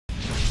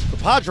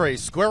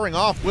Padres squaring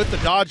off with the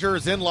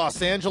Dodgers in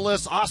Los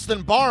Angeles.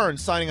 Austin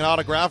Barnes signing an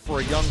autograph for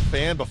a young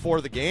fan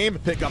before the game.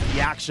 Pick up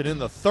the action in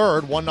the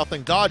third.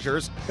 1-0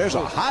 Dodgers. There's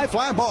a high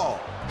fly ball.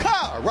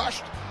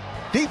 Rushed.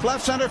 Deep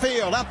left center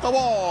field, at the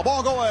wall.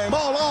 Ball going,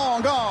 ball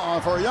long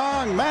gone for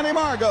young Manny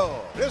Margot.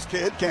 This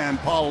kid can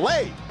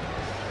play.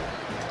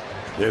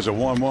 There's a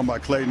 1-1 by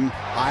Clayton.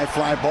 High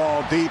fly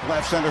ball, deep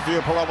left center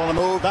field. Pirela on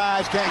the move.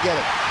 Dives, can't get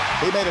it.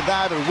 He made a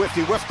dive and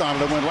he whiffed on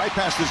it and went right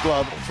past his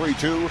glove.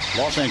 3-2,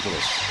 Los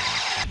Angeles.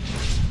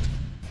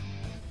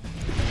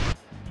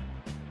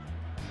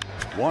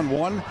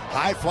 1-1,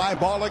 high fly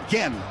ball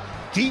again.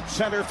 Deep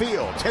center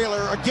field.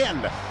 Taylor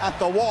again at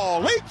the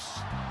wall. Leaps,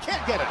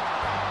 can't get it.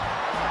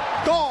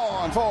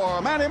 Gone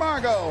for Manny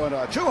Margot in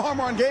a 2-home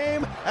run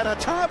game and a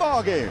tie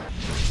ball game.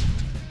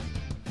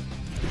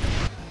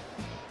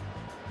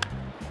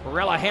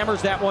 Pirela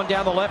hammers that one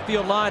down the left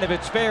field line. If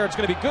it's fair, it's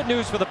going to be good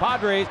news for the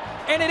Padres,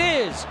 and it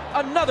is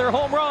another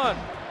home run.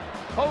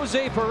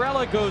 Jose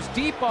Pirela goes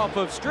deep off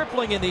of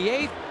Stripling in the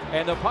 8th,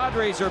 and the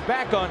Padres are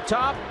back on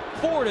top,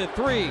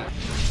 4-3.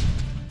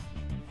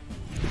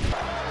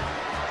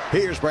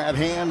 Here's Brad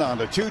Hand on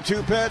the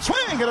 2-2 pitch.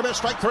 Swing and a miss,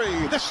 strike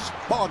 3. This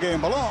ball game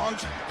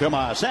belongs to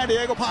my San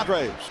Diego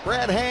Padres.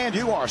 Brad Hand,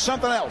 you are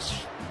something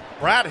else.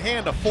 Brad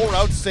Hand, a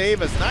 4-out save,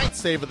 his 9th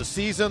save of the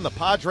season. The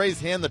Padres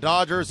hand the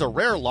Dodgers a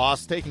rare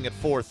loss, taking it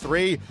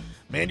 4-3.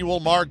 Manuel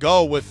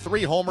Margot with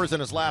 3 homers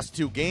in his last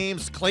 2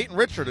 games. Clayton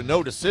Richard, a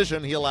no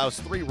decision. He allows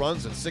 3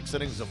 runs in 6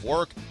 innings of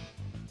work.